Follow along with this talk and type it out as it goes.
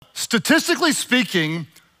statistically speaking,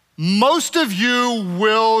 most of you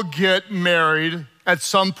will get married at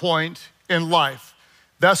some point in life.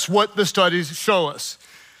 That's what the studies show us.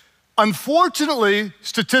 Unfortunately,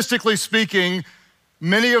 statistically speaking,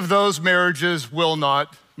 many of those marriages will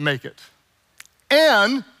not make it.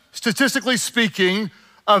 And statistically speaking,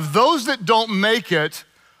 of those that don't make it,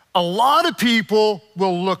 a lot of people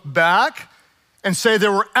will look back and say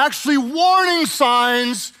there were actually warning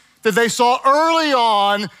signs that they saw early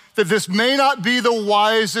on that this may not be the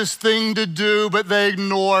wisest thing to do, but they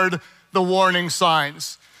ignored the warning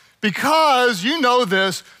signs. Because you know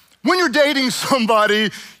this, when you're dating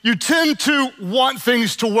somebody, you tend to want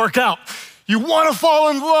things to work out. You want to fall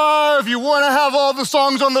in love, you want to have all the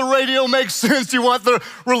songs on the radio make sense, you want the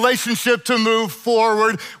relationship to move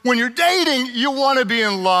forward. When you're dating, you want to be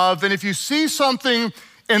in love, and if you see something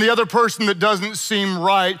in the other person that doesn't seem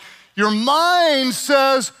right, your mind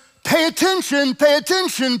says, pay attention, pay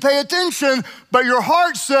attention, pay attention, but your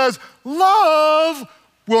heart says, love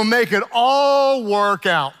will make it all work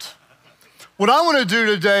out. What I want to do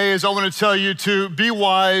today is I want to tell you to be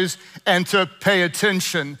wise and to pay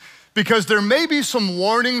attention, because there may be some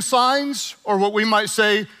warning signs, or what we might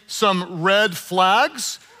say, some red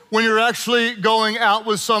flags when you're actually going out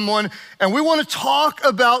with someone. And we want to talk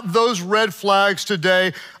about those red flags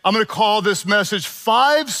today. I'm going to call this message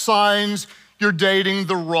 5 Signs You're Dating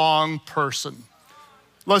the Wrong Person.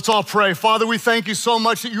 Let's all pray. Father, we thank you so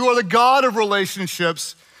much that you are the God of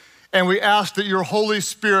relationships, and we ask that your Holy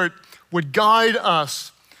Spirit would guide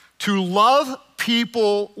us to love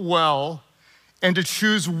people well and to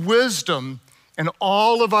choose wisdom in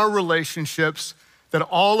all of our relationships, that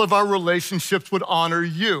all of our relationships would honor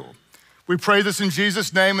you. We pray this in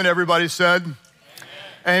Jesus' name, and everybody said,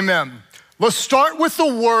 Amen. Amen. Let's start with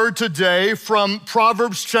the word today from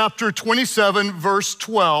Proverbs chapter 27, verse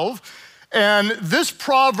 12. And this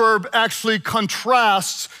proverb actually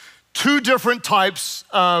contrasts 2 different types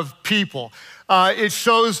of people. It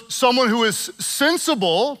shows someone who is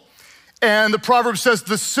sensible, and the proverb says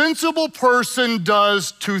the sensible person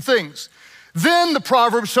does 2 things. Then the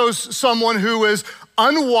proverb shows someone who is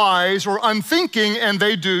unwise or unthinking, and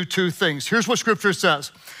they do 2 things. Here's what scripture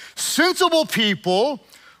says. Sensible people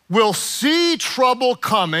will see trouble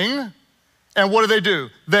coming, and what do?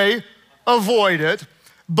 They avoid it.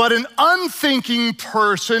 But an unthinking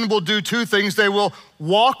person will do 2 things. They will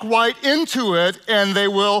walk right into it, and they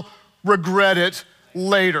will regret it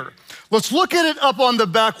later. Let's look at it up on the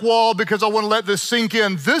back wall, because I want to let this sink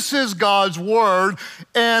in. This is God's word,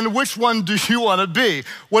 and which one do you want to be?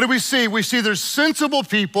 What do we see? We see there's sensible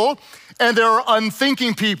people and there are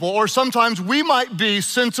unthinking people, or sometimes we might be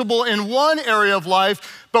sensible in one area of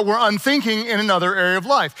life, but we're unthinking in another area of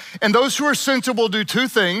life. And those who are sensible do 2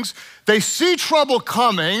 things. They see trouble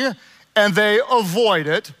coming and they avoid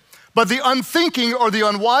it, but the unthinking or the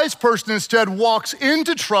unwise person instead walks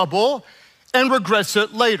into trouble and regrets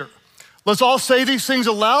it later. Let's all say these things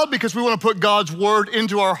aloud, because we want to put God's word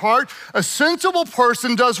into our heart. A sensible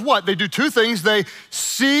person does what? They do 2 things. They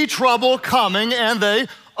see trouble coming and they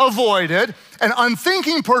avoid it. An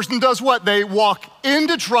unthinking person does what? They walk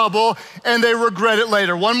into trouble and they regret it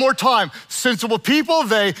later. One more time. Sensible people,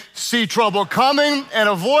 they see trouble coming and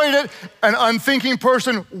avoid it. An unthinking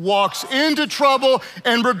person walks into trouble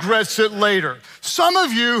and regrets it later. Some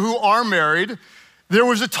of you who are married, there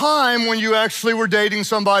was a time when you actually were dating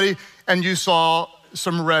somebody and you saw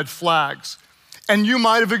some red flags. And you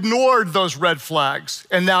might have ignored those red flags.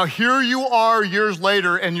 And now here you are years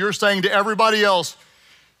later, and you're saying to everybody else,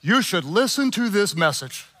 you should listen to this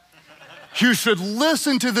message. You should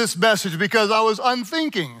listen to this message, because I was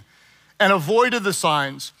unthinking and avoided the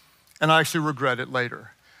signs, and I actually regret it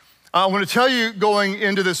later. I want to tell you going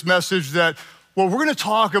into this message that what we're going to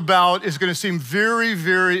talk about is going to seem very,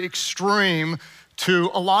 very extreme to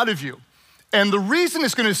a lot of you. And the reason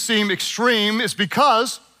it's going to seem extreme is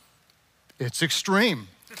because it's extreme.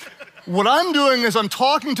 What I'm doing is I'm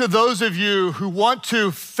talking to those of you who want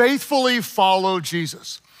to faithfully follow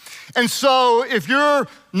Jesus. And so if you're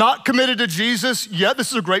not committed to Jesus yet, this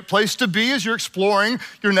is a great place to be as you're exploring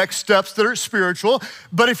your next steps that are spiritual.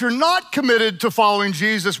 But if you're not committed to following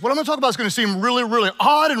Jesus, what I'm gonna talk about is gonna seem really, really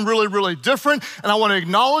odd and really, really different. And I wanna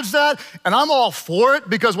acknowledge that. And I'm all for it,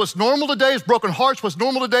 because what's normal today is broken hearts. What's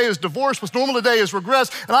normal today is divorce. What's normal today is regrets.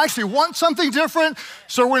 And I actually want something different.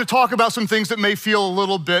 So we're gonna talk about some things that may feel a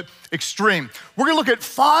little bit extreme. We're gonna look at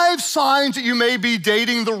 5 signs that you may be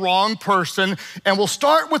dating the wrong person. And we'll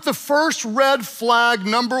start with the first red flag.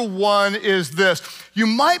 Number 1 is this. You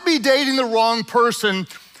might be dating the wrong person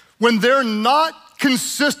when they're not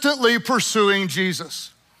consistently pursuing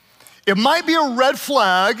Jesus. It might be a red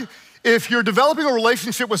flag if you're developing a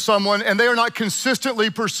relationship with someone and they are not consistently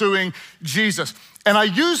pursuing Jesus. And I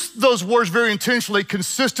use those words very intentionally,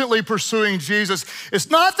 consistently pursuing Jesus.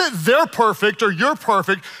 It's not that they're perfect or you're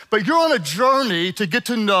perfect, but you're on a journey to get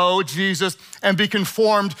to know Jesus and be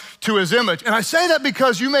conformed to his image. And I say that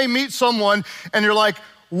because you may meet someone and you're like,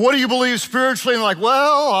 what do you believe spiritually? And like,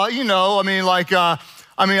 well, I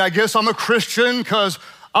guess I'm a Christian because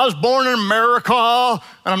I was born in America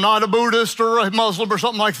and I'm not a Buddhist or a Muslim or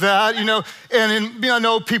something like that, And I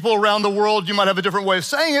know people around the world, you might have a different way of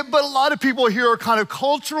saying it, but a lot of people here are kind of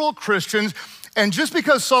cultural Christians. And just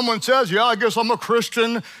because someone says, yeah, I guess I'm a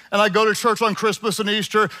Christian and I go to church on Christmas and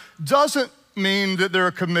Easter, doesn't mean that they're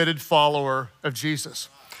a committed follower of Jesus.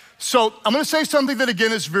 So I'm gonna say something that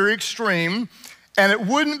again is very extreme, and it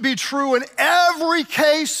wouldn't be true in every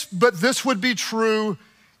case, but this would be true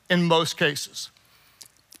in most cases.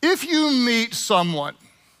 If you meet someone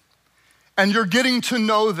and you're getting to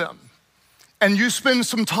know them and you spend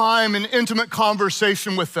some time in intimate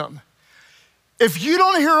conversation with them, if you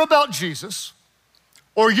don't hear about Jesus,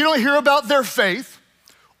 or you don't hear about their faith,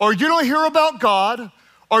 or you don't hear about God,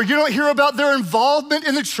 or you don't hear about their involvement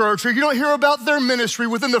in the church, or you don't hear about their ministry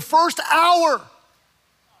within the first hour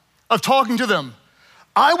of talking to them,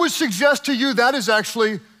 I would suggest to you that is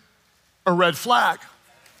actually a red flag.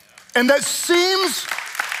 And that seems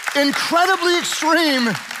incredibly extreme,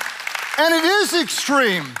 and it is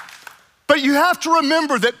extreme. But you have to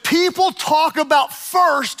remember that people talk about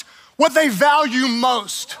first what they value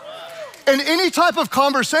most. In any type of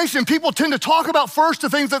conversation, people tend to talk about first the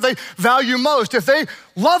things that they value most. If they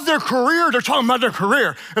love their career, they're talking about their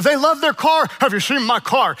career. If they love their car, have you seen my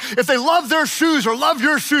car? If they love their shoes or love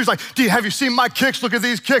your shoes, like, have you seen my kicks? Look at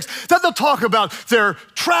these kicks. Then they'll talk about their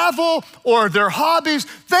travel or their hobbies.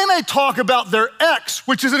 They may talk about their ex,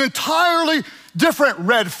 which is an entirely different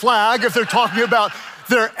red flag if they're talking about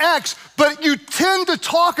their ex, but you tend to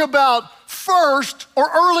talk about first or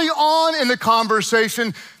early on in the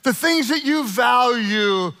conversation the things that you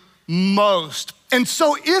value most. And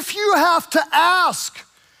so if you have to ask,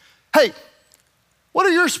 hey, what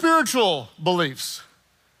are your spiritual beliefs?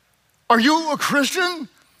 Are you a Christian?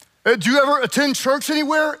 Do you ever attend church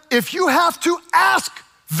anywhere? If you have to ask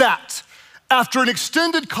that after an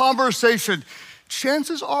extended conversation,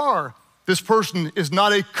 chances are this person is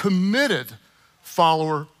not a committed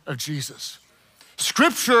follower of Jesus.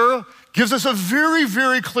 Scripture gives us a very,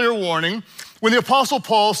 very clear warning. When the Apostle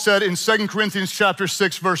Paul said in 2 Corinthians chapter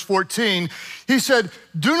 6, verse 14, he said,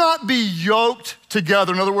 do not be yoked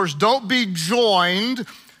together. In other words, don't be joined,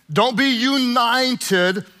 don't be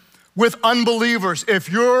united with unbelievers.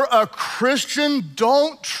 If you're a Christian,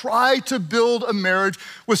 don't try to build a marriage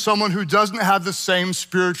with someone who doesn't have the same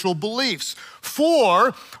spiritual beliefs.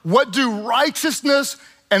 For what do righteousness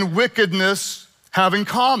and wickedness have in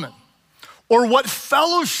common? Or what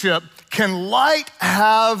fellowship can light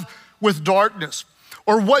have with darkness?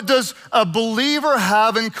 Or what does a believer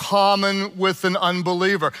have in common with an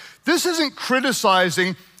unbeliever? This isn't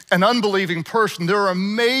criticizing an unbelieving person. There are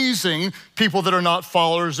amazing people that are not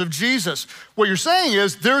followers of Jesus. What you're saying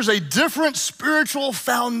is there's a different spiritual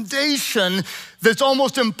foundation that's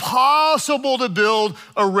almost impossible to build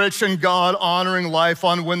a rich and God-honoring life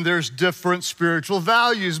on when there's different spiritual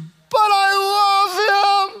values. But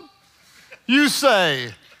I love him, you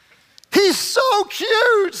say. He's so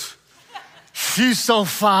cute. She's so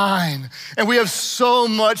fine. And we have so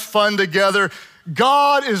much fun together.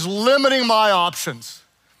 God is limiting my options.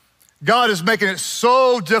 God is making it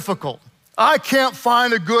so difficult. I can't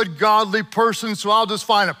find a good godly person, so I'll just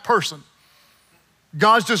find a person.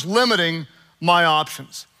 God's just limiting my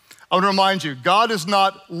options. I want to remind you, God is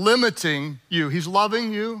not limiting you. He's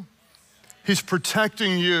loving you. He's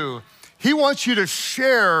protecting you. He wants you to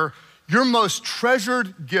share your most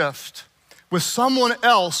treasured gift with someone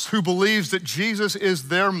else who believes that Jesus is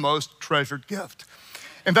their most treasured gift.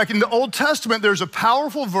 In fact, in the Old Testament, there's a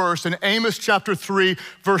powerful verse in Amos chapter 3,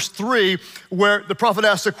 verse 3, where the prophet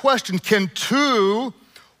asks the question, can two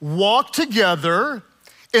walk together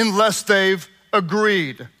unless they've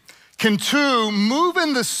agreed? Can two move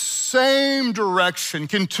in the same direction?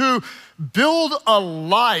 Can two build a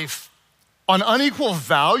life on unequal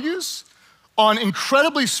values, on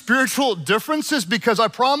incredibly spiritual differences? Because I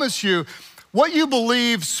promise you, what you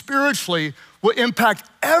believe spiritually will impact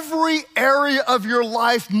every area of your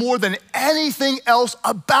life more than anything else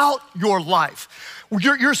about your life.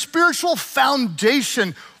 Your spiritual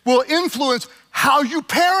foundation will influence how you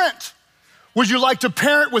parent. Would you like to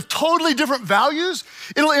parent with totally different values?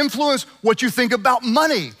 It'll influence what you think about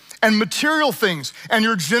money and material things and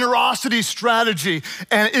your generosity strategy.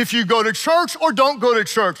 And if you go to church or don't go to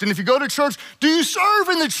church. And if you go to church, do you serve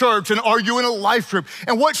in the church and are you in a life group?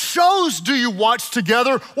 And what shows do you watch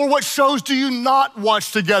together or what shows do you not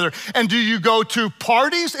watch together? And do you go to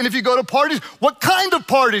parties? And if you go to parties, what kind of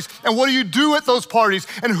parties? And what do you do at those parties?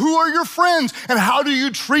 And who are your friends? And how do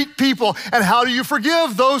you treat people? And how do you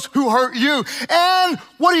forgive those who hurt you? And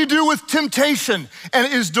what do you do with temptation?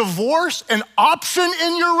 And is divorce an option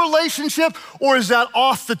in your relationship, or is that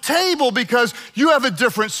off the table because you have a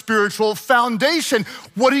different spiritual foundation?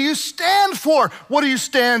 What do you stand for? What do you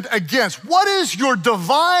stand against? What is your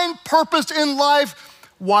divine purpose in life?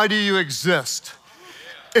 Why do you exist?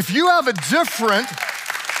 If you have a different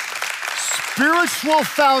spiritual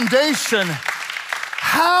foundation,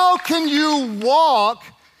 how can you walk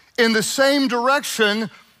in the same direction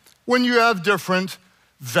when you have different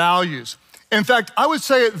values? In fact, I would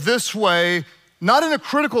say it this way, not in a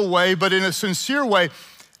critical way, but in a sincere way.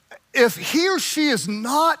 If he or she is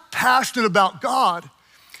not passionate about God,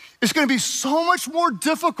 it's gonna be so much more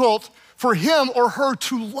difficult for him or her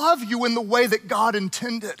to love you in the way that God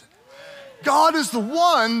intended. God is the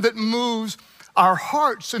one that moves our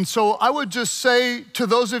hearts. And so I would just say to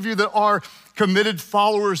those of you that are committed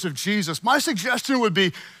followers of Jesus, my suggestion would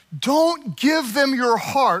be, don't give them your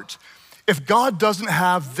heart if God doesn't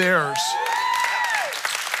have theirs.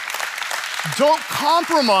 Don't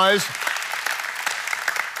compromise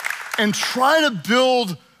and try to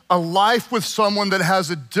build a life with someone that has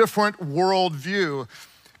a different worldview,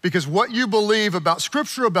 because what you believe about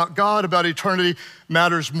Scripture, about God, about eternity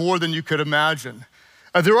matters more than you could imagine.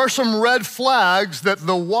 There are some red flags that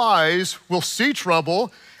the wise will see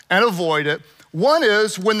trouble and avoid it. One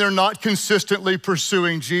is when they're not consistently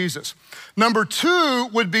pursuing Jesus. Number two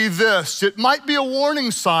would be this. It might be a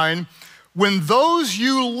warning sign when those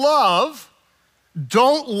you love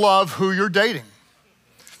don't love who you're dating.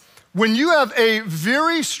 When you have a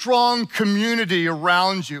very strong community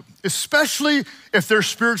around you, especially if they're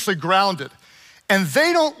spiritually grounded, and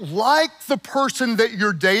they don't like the person that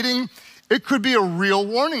you're dating, it could be a real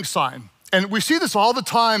warning sign. And we see this all the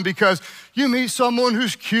time because you meet someone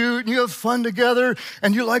who's cute and you have fun together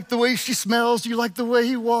and you like the way she smells, you like the way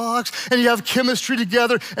he walks, and you have chemistry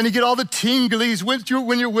together and you get all the tinglies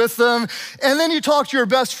when you're with them. And then you talk to your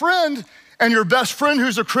best friend and your best friend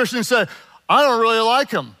who's a Christian said, I don't really like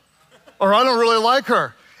him, or I don't really like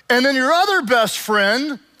her. And then your other best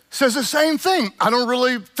friend says the same thing. I don't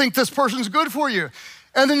really think this person's good for you.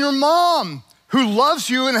 And then your mom, who loves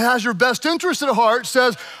you and has your best interest at heart,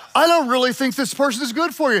 says, I don't really think this person is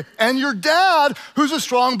good for you. And your dad, who's a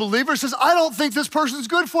strong believer, says, I don't think this person is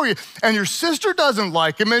good for you. And your sister doesn't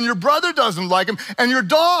like him, and your brother doesn't like him, and your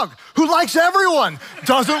dog, who likes everyone,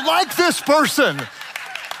 doesn't like this person.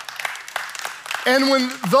 And when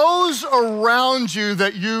those around you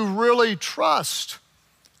that you really trust,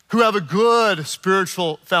 who have a good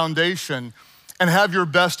spiritual foundation and have your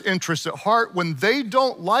best interests at heart, when they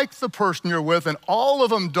don't like the person you're with, and all of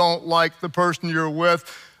them don't like the person you're with,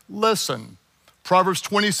 listen. Proverbs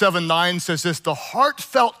 27:9 says this, the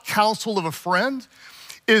heartfelt counsel of a friend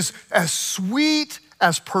is as sweet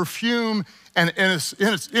as perfume and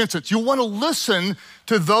innocence. You want to listen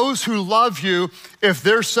to those who love you if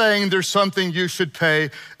they're saying there's something you should pay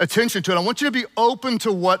attention to. And I want you to be open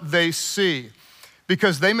to what they see,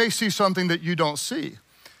 because they may see something that you don't see.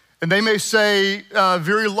 And they may say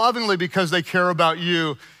very lovingly, because they care about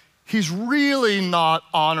you, he's really not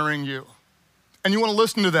honoring you. And you want to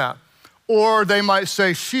listen to that. Or they might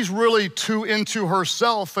say, she's really too into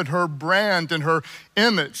herself and her brand and her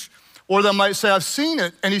image. Or they might say, I've seen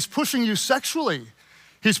it, and he's pushing you sexually.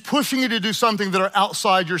 He's pushing you to do something that are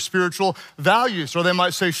outside your spiritual values. Or they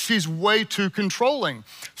might say, she's way too controlling.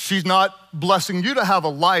 She's not blessing you to have a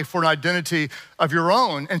life or an identity of your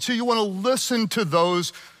own. And so you want to listen to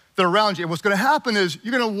those that are around you. And what's going to happen is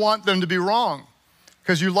you're going to want them to be wrong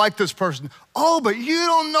because you like this person. Oh, but you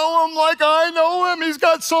don't know him like I know him. He's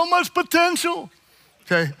got so much potential,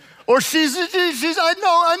 okay? Or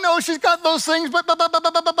I know she's got those things, but.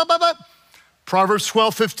 Proverbs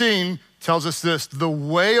 12:15 tells us this, the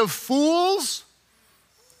way of fools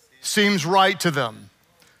seems right to them,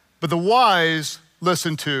 but the wise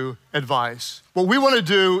listen to advice. What we want to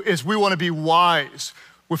do is we want to be wise.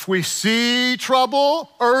 If we see trouble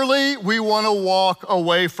early, we want to walk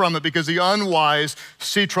away from it, because the unwise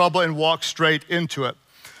see trouble and walk straight into it.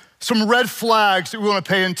 Some red flags that we want to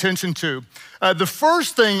pay attention to. The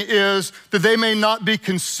first thing is that they may not be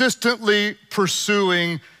consistently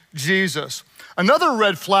pursuing Jesus. Another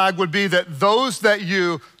red flag would be that those that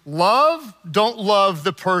you love don't love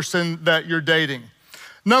the person that you're dating.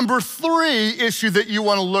 Number three issue that you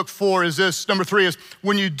want to look for is this. Number three is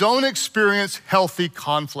when you don't experience healthy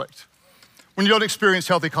conflict. When you don't experience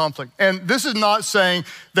healthy conflict. And this is not saying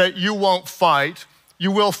that you won't fight.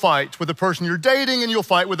 You will fight with the person you're dating, and you'll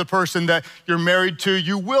fight with the person that you're married to.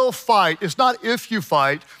 You will fight. It's not if you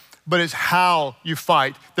fight, but it's how you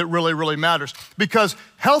fight that really, really matters. Because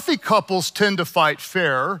healthy couples tend to fight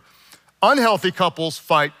fair. Unhealthy couples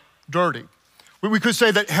fight dirty. We could say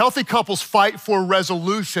that healthy couples fight for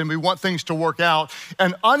resolution. We want things to work out.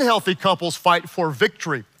 And unhealthy couples fight for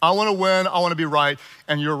victory. I want to win, I want to be right,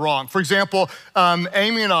 and you're wrong. For example,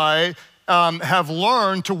 Amy and I have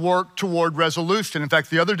learned to work toward resolution. In fact,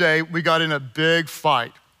 the other day, we got in a big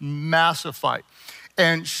fight, massive fight.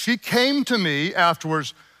 And she came to me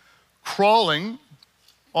afterwards crawling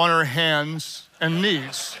on her hands and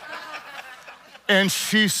knees. And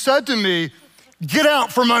she said to me, "Get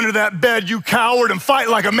out from under that bed, you coward, and fight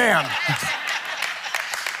like a man."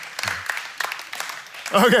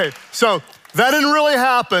 Okay, so that didn't really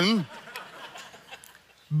happen,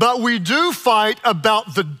 but we do fight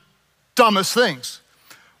about the dumbest things.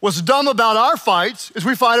 What's dumb about our fights is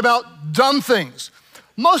we fight about dumb things.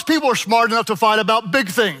 Most people are smart enough to fight about big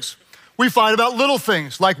things. We fight about little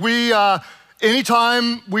things, like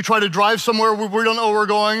anytime we try to drive somewhere where we don't know where we're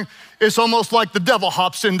going, it's almost like the devil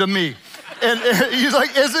hops into me. And he's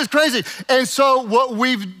like, it's crazy. And so what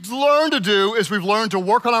we've learned to do is we've learned to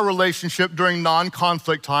work on our relationship during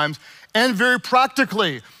non-conflict times, and very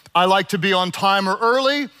practically. I like to be on time or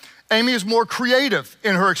early. Amy is more creative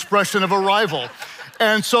in her expression of arrival.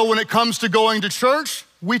 And so when it comes to going to church,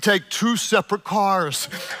 we take two separate cars.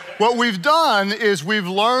 What we've done is we've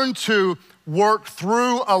learned to work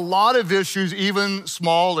through a lot of issues, even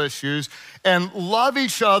small issues, and love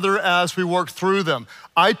each other as we work through them.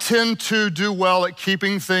 I tend to do well at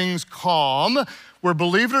keeping things calm, where,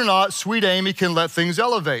 believe it or not, sweet Amy can let things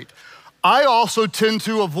elevate. I also tend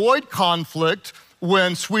to avoid conflict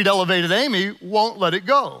when sweet elevated Amy won't let it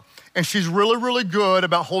go. And she's really, really good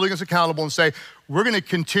about holding us accountable and say, we're gonna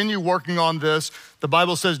continue working on this. The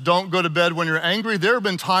Bible says, don't go to bed when you're angry. There have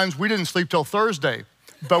been times we didn't sleep till Thursday,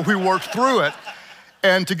 but we worked through it.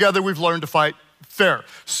 And together we've learned to fight fair.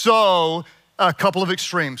 So a couple of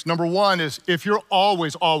extremes. Number one is if you're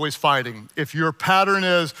always fighting, if your pattern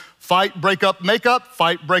is fight, break up, make up,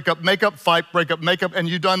 fight, break up, make up, fight, break up, make up, and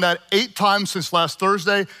you've done that 8 times since last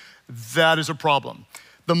Thursday, that is a problem.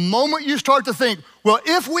 The moment you start to think, well,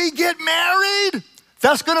 if we get married,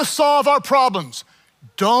 that's gonna solve our problems.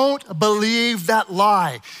 Don't believe that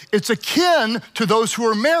lie. It's akin to those who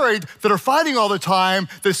are married that are fighting all the time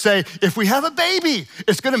that say, if we have a baby,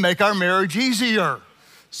 it's gonna make our marriage easier.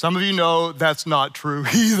 Some of you know that's not true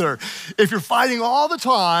either. If you're fighting all the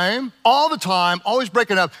time, always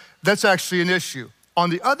breaking up, that's actually an issue. On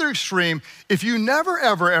the other extreme, if you never,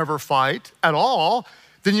 ever, ever fight at all,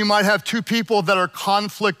 then you might have two people that are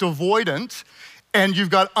conflict avoidant, and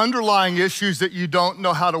you've got underlying issues that you don't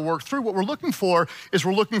know how to work through. What we're looking for is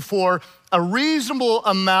a reasonable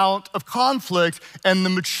amount of conflict and the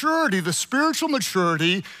maturity, the spiritual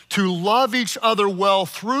maturity to love each other well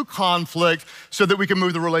through conflict so that we can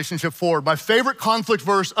move the relationship forward. My favorite conflict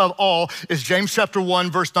verse of all is James chapter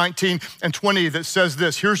 1, verse 19 and 20 that says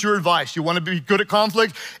this. Here's your advice. You wanna be good at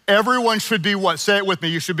conflict? Everyone should be what? Say it with me.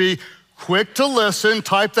 You should be quick to listen.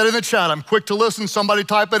 Type that in the chat. I'm quick to listen. Somebody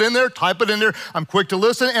type it in there. Type it in there. I'm quick to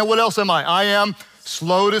listen. And what else am I? I am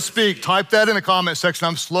slow to speak. Type that in the comment section.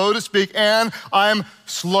 I'm slow to speak and I'm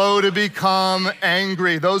slow to become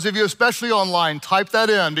angry. Those of you, especially online, type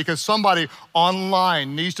that in because somebody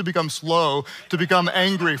online needs to become slow to become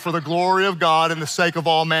angry for the glory of God and the sake of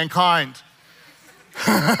all mankind.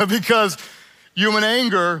 Because human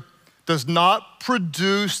anger does not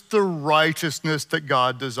produce the righteousness that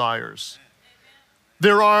God desires.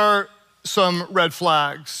 There are some red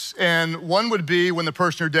flags, and one would be when the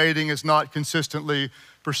person you're dating is not consistently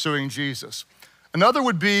pursuing Jesus. Another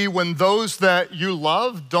would be when those that you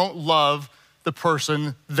love don't love the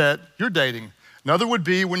person that you're dating. Another would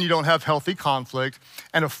be when you don't have healthy conflict.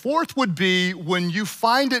 And a fourth would be when you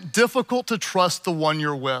find it difficult to trust the one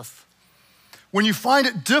you're with. When you find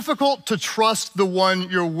it difficult to trust the one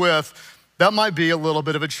you're with, that might be a little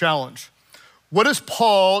bit of a challenge. What does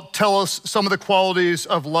Paul tell us some of the qualities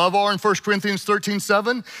of love are in 1 Corinthians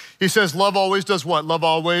 13:7? He says, love always does what? Love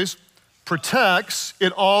always protects,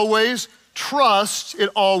 it always trusts, it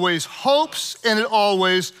always hopes, and it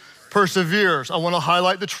always perseveres. I want to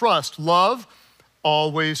highlight the trust. Love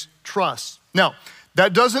always trusts. Now,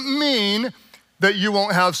 that doesn't mean that you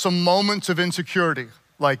won't have some moments of insecurity.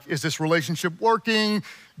 Like, is this relationship working?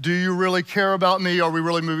 Do you really care about me? Are we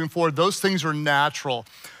really moving forward? Those things are natural.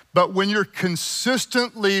 But when you're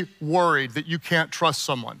consistently worried that you can't trust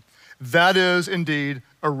someone, that is indeed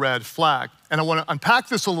a red flag. And I want to unpack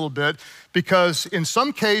this a little bit because in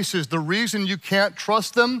some cases, the reason you can't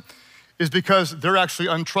trust them is because they're actually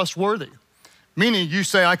untrustworthy. Meaning you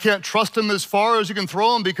say, I can't trust him as far as you can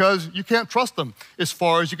throw him because you can't trust them as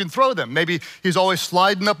far as you can throw them. Maybe he's always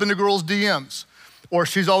sliding up into girls' DMs, or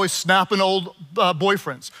she's always snapping old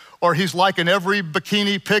boyfriends, or he's liking every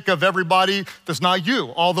bikini pic of everybody that's not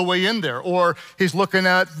you all the way in there, or he's looking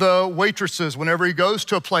at the waitresses whenever he goes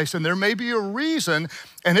to a place, and there may be a reason,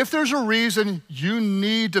 and if there's a reason, you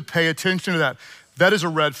need to pay attention to that. That is a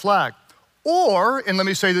red flag. Or, and let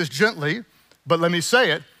me say this gently, but let me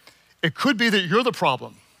say it, it could be that you're the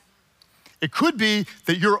problem. It could be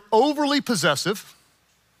that you're overly possessive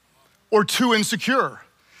or too insecure,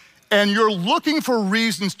 and you're looking for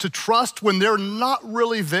reasons to trust when they're not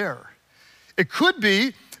really there. It could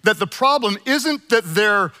be that the problem isn't that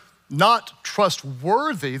they're not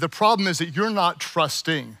trustworthy, the problem is that you're not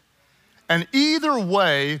trusting. And either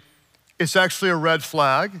way, it's actually a red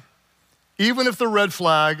flag, even if the red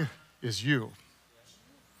flag is you.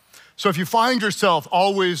 So if you find yourself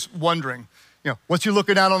always wondering, what's he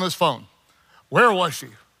looking at on his phone? Where was she?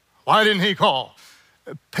 Why didn't he call?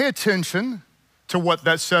 Pay attention to what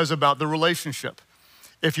that says about the relationship.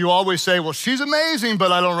 If you always say, well, she's amazing,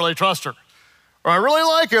 but I don't really trust her. Or I really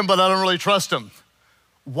like him, but I don't really trust him.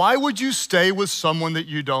 Why would you stay with someone that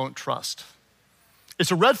you don't trust? It's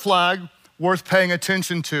a red flag worth paying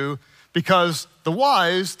attention to because the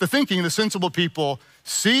wise, the thinking, the sensible people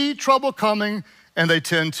see trouble coming and they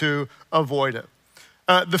tend to avoid it.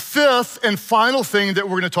 The fifth and final thing that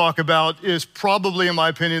we're going to talk about is probably, in my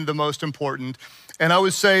opinion, the most important. And I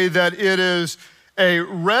would say that it is a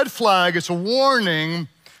red flag, it's a warning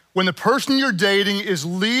when the person you're dating is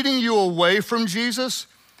leading you away from Jesus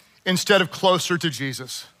instead of closer to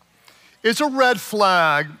Jesus. It's a red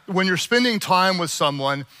flag when you're spending time with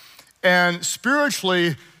someone and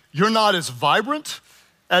spiritually you're not as vibrant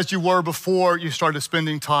as you were before you started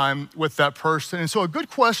spending time with that person. And so a good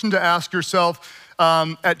question to ask yourself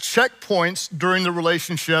at checkpoints during the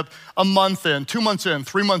relationship, a month in, 2 months in,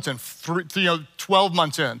 3 months in, 12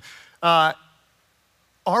 months in,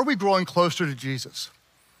 are we growing closer to Jesus?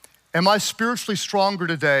 Am I spiritually stronger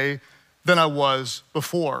today than I was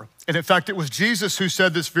before? And in fact, it was Jesus who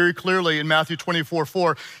said this very clearly in Matthew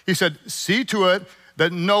 24:4. He said, see to it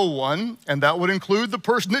that no one, and that would include the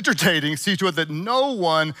person that you're dating, see to it that no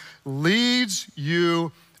one leads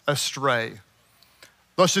you astray.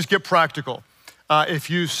 Let's just get practical. If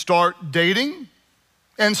you start dating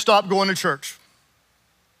and stop going to church,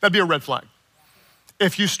 that'd be a red flag.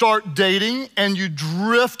 If you start dating and you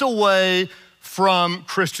drift away from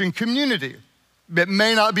Christian community, it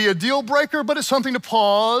may not be a deal breaker, but it's something to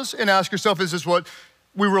pause and ask yourself, is this what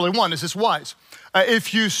we really want? Is this wise?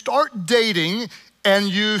 If you start dating and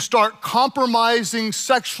you start compromising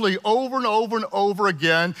sexually over and over and over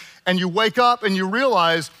again, and you wake up and you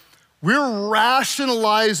realize we're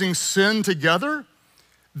rationalizing sin together,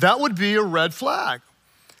 that would be a red flag.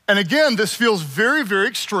 And again, this feels very, very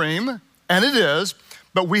extreme, and it is,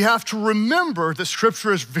 but we have to remember that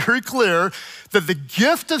Scripture is very clear that the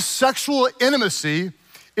gift of sexual intimacy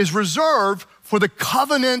is reserved for the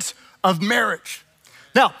covenant of marriage.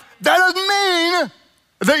 Now, that doesn't mean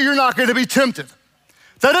that you're not going to be tempted.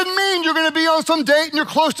 That doesn't mean you're gonna be on some date and you're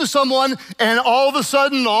close to someone and all of a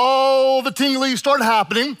sudden all the tinglies start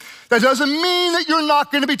happening. That doesn't mean that you're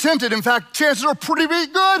not gonna be tempted. In fact, chances are pretty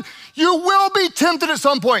good you will be tempted at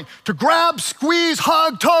some point to grab, squeeze,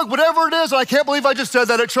 hug, tug, whatever it is. And I can't believe I just said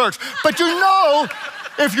that at church. But you know,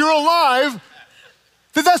 if you're alive,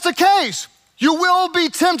 that that's the case. You will be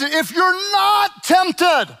tempted. If you're not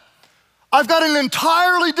tempted, I've got an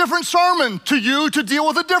entirely different sermon to you to deal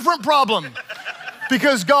with a different problem.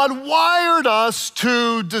 Because God wired us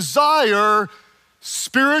to desire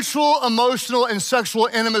spiritual, emotional, and sexual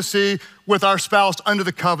intimacy with our spouse under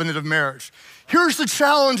the covenant of marriage. Here's the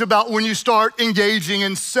challenge about when you start engaging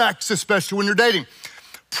in sex, especially when you're dating.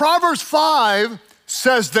 Proverbs 5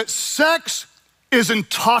 says that sex is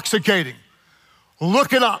intoxicating.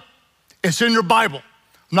 Look it up. It's in your Bible.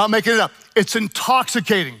 I'm not making it up. It's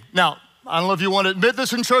intoxicating. Now, I don't know if you want to admit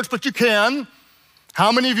this in church, but you can.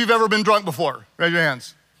 How many of you have ever been drunk before? Raise your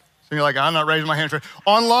hands. So you're like, I'm not raising my hand.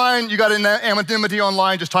 Online, you got anonymity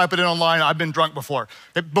online, just type it in online. I've been drunk before.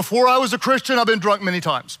 Before I was a Christian, I've been drunk many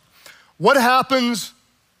times. What happens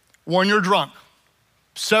when you're drunk?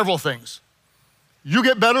 Several things. You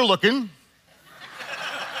get better looking.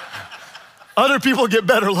 Other people get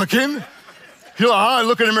better looking. You're like,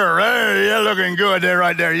 look in the mirror. Hey, you're looking good there,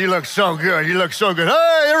 right there. You look so good. You look so good.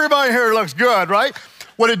 Hey, everybody here looks good, right?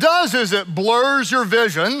 What it does is it blurs your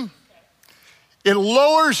vision, it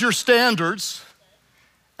lowers your standards,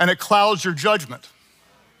 and it clouds your judgment.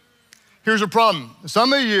 Here's a problem.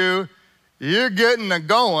 Some of you, you're getting it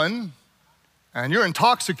going and you're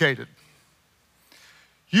intoxicated.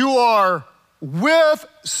 You are with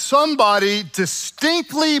somebody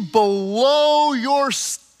distinctly below your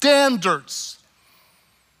standards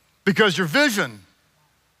because your vision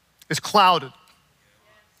is clouded.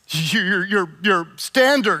 Your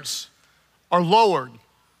standards are lowered.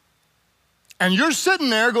 And you're sitting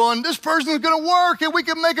there going, this person's gonna work, and we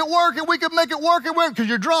can make it work, and we can make it work, because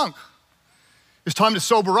you're drunk. It's time to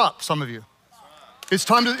sober up, some of you. It's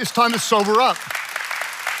time to sober up.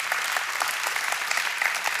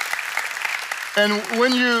 And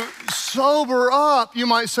when you sober up, you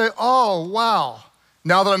might say, oh, wow.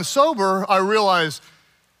 Now that I'm sober, I realize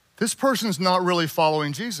this person's not really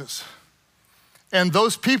following Jesus. And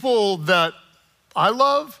those people that I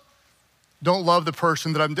love don't love the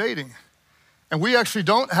person that I'm dating. And we actually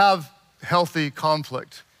don't have healthy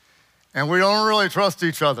conflict. And we don't really trust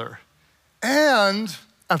each other. And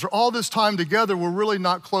after all this time together, we're really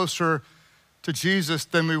not closer to Jesus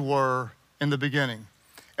than we were in the beginning.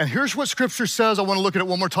 And here's what Scripture says. I want to look at it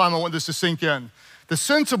one more time. I want this to sink in. The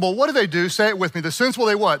sensible, what do? Say it with me. The sensible,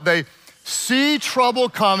 they what? They see trouble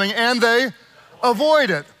coming and they avoid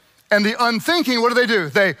it. And the unthinking, what do?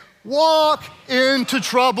 They walk into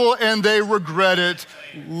trouble and they regret it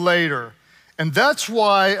later. And that's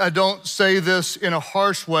why I don't say this in a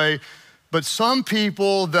harsh way, but some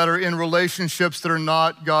people that are in relationships that are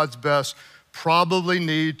not God's best probably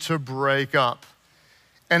need to break up.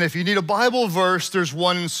 And if you need a Bible verse, there's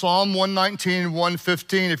one in Psalm 119,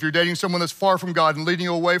 115. If you're dating someone that's far from God and leading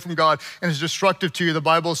you away from God and is destructive to you, the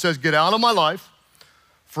Bible says, get out of my life,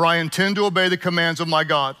 for I intend to obey the commands of my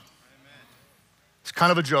God. It's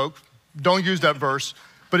kind of a joke. Don't use that verse,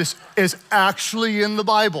 but it's actually in the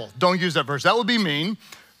Bible. Don't use that verse. That would be mean.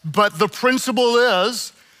 But the principle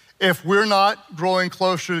is, if we're not growing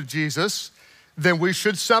closer to Jesus, then we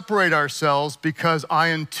should separate ourselves, because I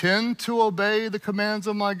intend to obey the commands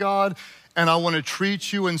of my God, and I want to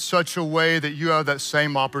treat you in such a way that you have that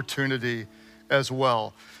same opportunity as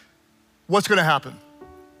well. What's going to happen?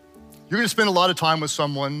 You're going to spend a lot of time with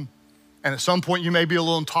someone, and at some point you may be a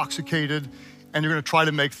little intoxicated, and you're gonna try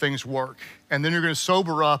to make things work. And then you're gonna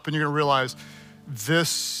sober up and you're gonna realize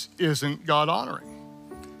this isn't God honoring.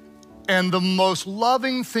 And the most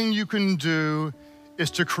loving thing you can do is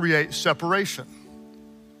to create separation,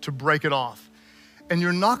 to break it off. And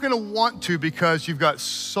you're not gonna want to, because you've got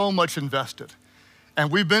so much invested. And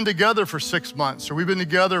we've been together for 6 months, or we've been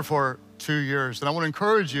together for 2 years. And I wanna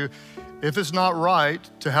encourage you, if it's not right,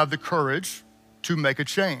 to have the courage to make a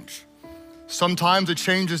change. Sometimes a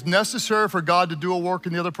change is necessary for God to do a work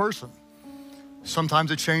in the other person.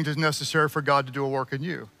 Sometimes a change is necessary for God to do a work in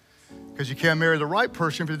you, because you can't marry the right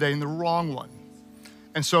person if you're dating the wrong one.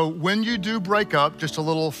 And so when you do break up, just a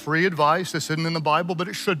little free advice, this isn't in the Bible, but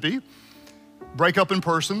it should be. Break up in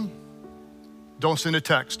person, don't send a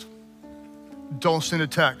text. Don't send a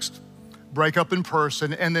text. Break up in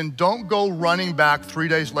person, and then don't go running back 3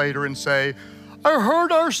 days later and say, I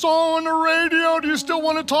heard our song on the radio. Do you still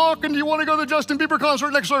want to talk? And do you want to go to the Justin Bieber concert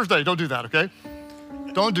next Thursday? Don't do that, okay?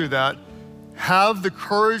 Don't do that. Have the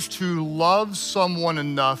courage to love someone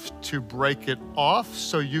enough to break it off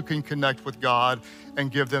so you can connect with God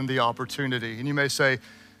and give them the opportunity. And you may say,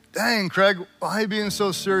 dang, Craig, why are you being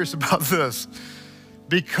so serious about this?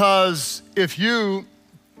 Because if you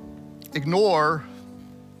ignore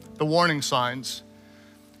the warning signs,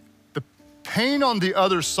 the pain on the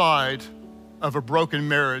other side of a broken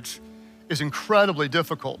marriage is incredibly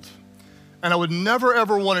difficult. And I would never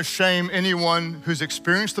ever want to shame anyone who's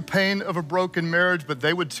experienced the pain of a broken marriage, but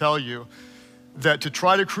they would tell you that to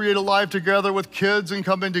try to create a life together with kids and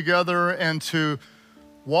coming together and to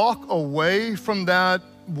walk away from that,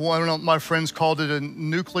 one of my friends called it a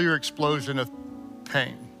nuclear explosion of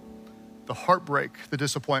pain, the heartbreak, the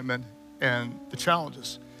disappointment, and the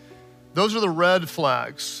challenges. Those are the red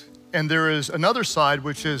flags. And there is another side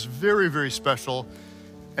which is very, very special,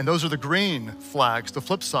 and those are the green flags, the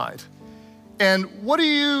flip side. And what do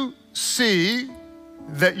you see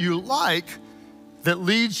that you like that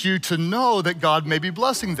leads you to know that God may be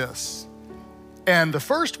blessing this? And the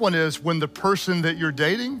first one is when the person that you're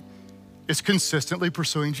dating is consistently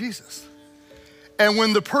pursuing Jesus. And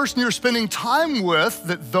when the person you're spending time with,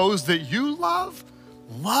 that those that you love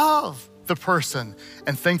the person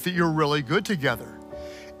and think that you're really good together.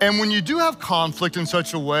 And when you do have conflict in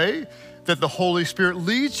such a way that the Holy Spirit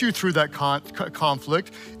leads you through that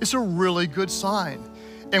conflict, it's a really good sign.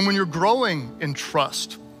 And when you're growing in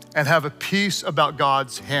trust and have a peace about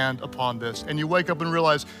God's hand upon this. And you wake up and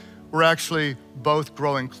realize we're actually both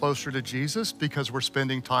growing closer to Jesus because we're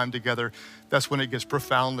spending time together. That's when it gets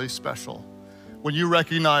profoundly special. When you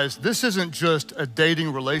recognize this isn't just a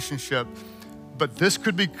dating relationship, but this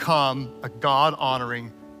could become a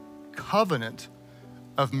God-honoring covenant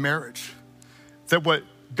of marriage. That what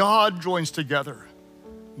God joins together,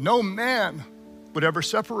 no man would ever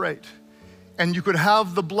separate. And you could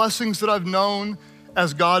have the blessings that I've known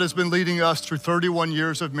as God has been leading us through 31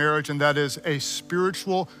 years of marriage, and that is a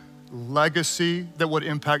spiritual legacy that would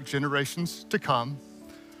impact generations to come,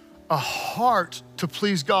 a heart to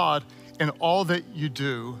please God in all that you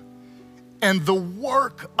do, and the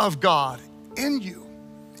work of God in you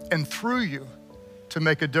and through you to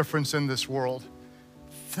make a difference in this world.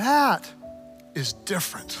 That is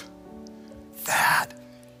different. That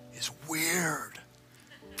is weird.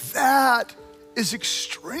 That is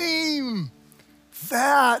extreme.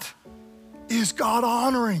 That is God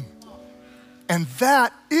honoring. And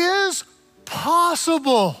that is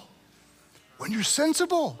possible when you're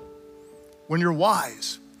sensible, when you're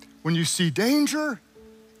wise, when you see danger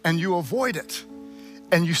and you avoid it,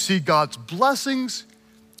 and you see God's blessings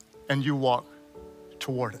and you walk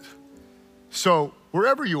toward it. So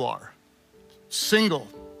wherever you are, single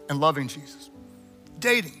and loving Jesus,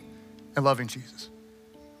 dating and loving Jesus,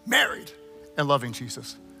 married and loving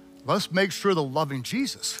Jesus, let's make sure the loving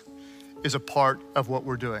Jesus is a part of what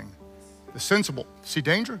we're doing. The sensible see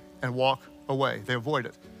danger and walk away. They avoid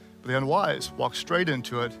it. But the unwise walk straight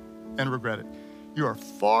into it and regret it. You are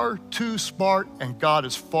far too smart and God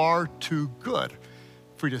is far too good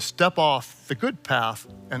for you to step off the good path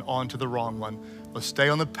and onto the wrong one. Let's stay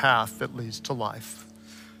on the path that leads to life.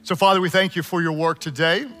 So Father, we thank you for your work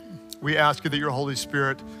today. We ask you that your Holy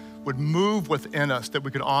Spirit would move within us, that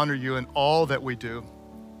we could honor you in all that we do.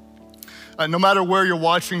 No matter where you're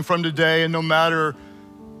watching from today and no matter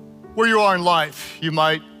where you are in life, you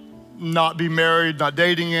might not be married, not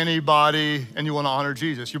dating anybody, and you want to honor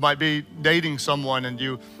Jesus. You might be dating someone and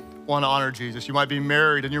you want to honor Jesus. You might be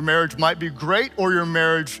married and your marriage might be great or your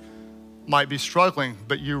marriage might be struggling,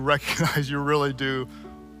 but you recognize you really do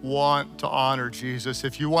want to honor Jesus.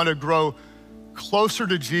 If you want to grow closer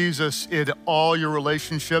to Jesus in all your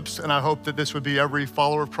relationships, and I hope that this would be every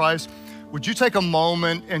follower of Christ, would you take a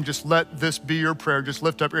moment and just let this be your prayer? Just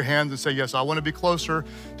lift up your hands and say, yes, I want to be closer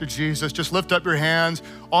to Jesus. Just lift up your hands.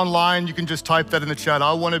 Online, you can just type that in the chat.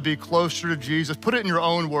 I want to be closer to Jesus. Put it in your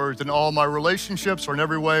own words in all my relationships or in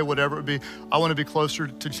every way, whatever it be. I want to be closer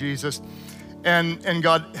to Jesus. And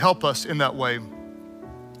God, help us in that way,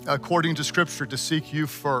 according to Scripture, to seek you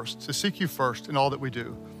first in all that we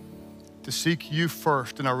do, to seek you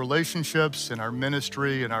first in our relationships, in our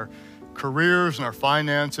ministry, in our careers and our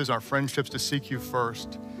finances, our friendships, to seek you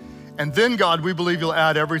first. And then, God, we believe you'll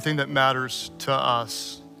add everything that matters to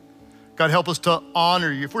us. God, help us to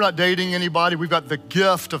honor you. If we're not dating anybody, we've got the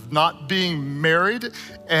gift of not being married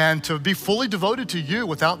and to be fully devoted to you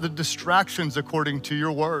without the distractions according to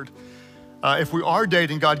your word. If we are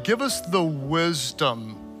dating, God, give us the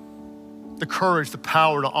wisdom, the courage, the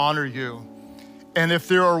power to honor you. And if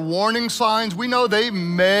there are warning signs, we know they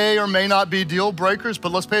may or may not be deal breakers,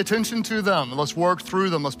 but let's pay attention to them. Let's work through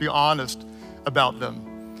them. Let's be honest about them.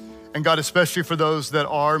 And God, especially for those that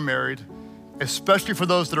are married, especially for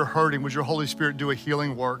those that are hurting, would your Holy Spirit do a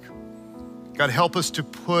healing work? God, help us to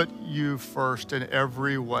put you first in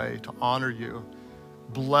every way, to honor you.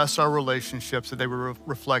 Bless our relationships that they will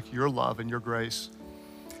reflect your love and your grace.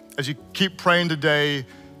 As you keep praying today,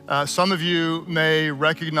 some of you may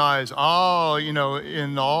recognize, in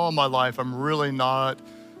all my life, I'm really not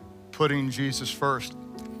putting Jesus first.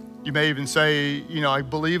 You may even say, I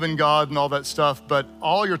believe in God and all that stuff, but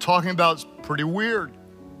all you're talking about is pretty weird,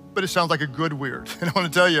 but it sounds like a good weird. And I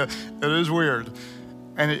want to tell you, it is weird,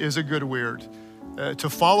 and it is a good weird. To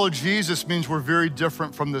follow Jesus means we're very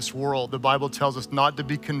different from this world. The Bible tells us not to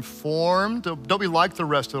be conformed, don't be like the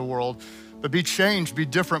rest of the world, but be changed, be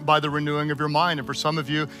different by the renewing of your mind. And for some of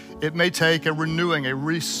you, it may take a renewing, a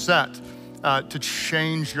reset to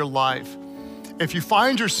change your life. If you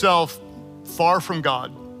find yourself far from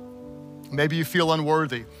God, maybe you feel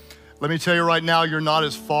unworthy, let me tell you right now, you're not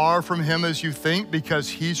as far from him as you think because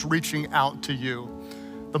he's reaching out to you.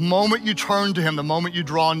 The moment you turn to him, the moment you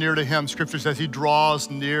draw near to him, Scripture says he draws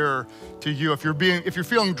near to you. If you're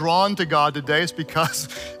feeling drawn to God today, it's because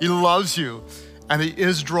he loves you. And he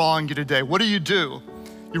is drawing you today. What do? You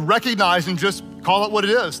recognize and just call it what it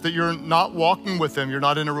is, that you're not walking with him, you're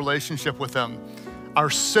not in a relationship with him. Our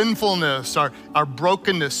sinfulness, our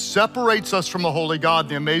brokenness separates us from a holy God.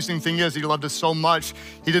 The amazing thing is he loved us so much,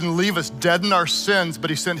 he didn't leave us dead in our sins, but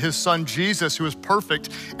he sent his son Jesus, who is perfect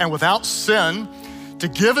and without sin, to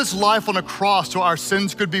give his life on a cross so our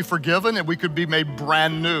sins could be forgiven and we could be made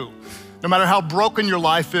brand new. No matter how broken your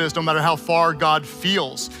life is, no matter how far God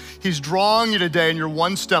feels, he's drawing you today, and you're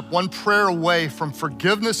one step, one prayer away from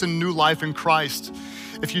forgiveness and new life in Christ.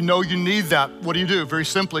 If you know you need that, what do? Very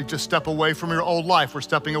simply, just step away from your old life. We're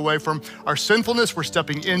stepping away from our sinfulness. We're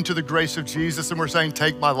stepping into the grace of Jesus, and we're saying,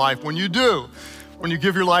 take my life. When you do, when you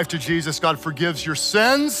give your life to Jesus, God forgives your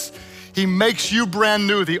sins. He makes you brand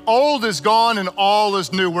new. The old is gone and all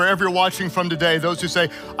is new. Wherever you're watching from today, those who say,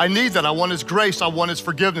 I need that, I want his grace, I want his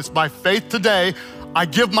forgiveness. By faith today, I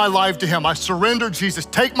give my life to him. I surrender, Jesus,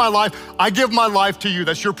 take my life. I give my life to you.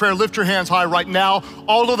 That's your prayer. Lift your hands high right now,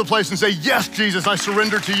 all over the place, and say, yes, Jesus, I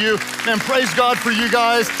surrender to you. Man, praise God for you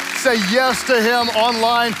guys. Say yes to him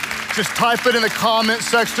online. Just type it in the comment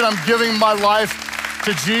section. I'm giving my life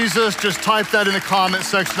to Jesus. Just type that in the comment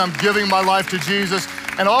section. I'm giving my life to Jesus.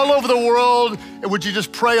 And all over the world, would you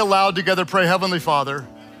just pray aloud together? Pray, Heavenly Father,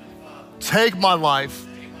 take my life,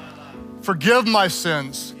 forgive my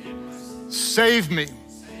sins, save me,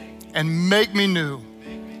 and make me new.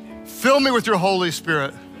 Fill me with your Holy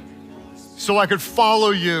Spirit so I could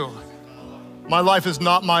follow you. My life is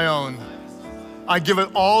not my own. I give it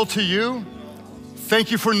all to you.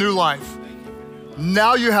 Thank you for new life.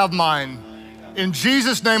 Now you have mine. In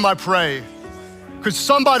Jesus' name I pray. Could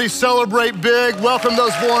somebody celebrate big? Welcome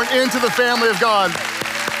those born into the family of God.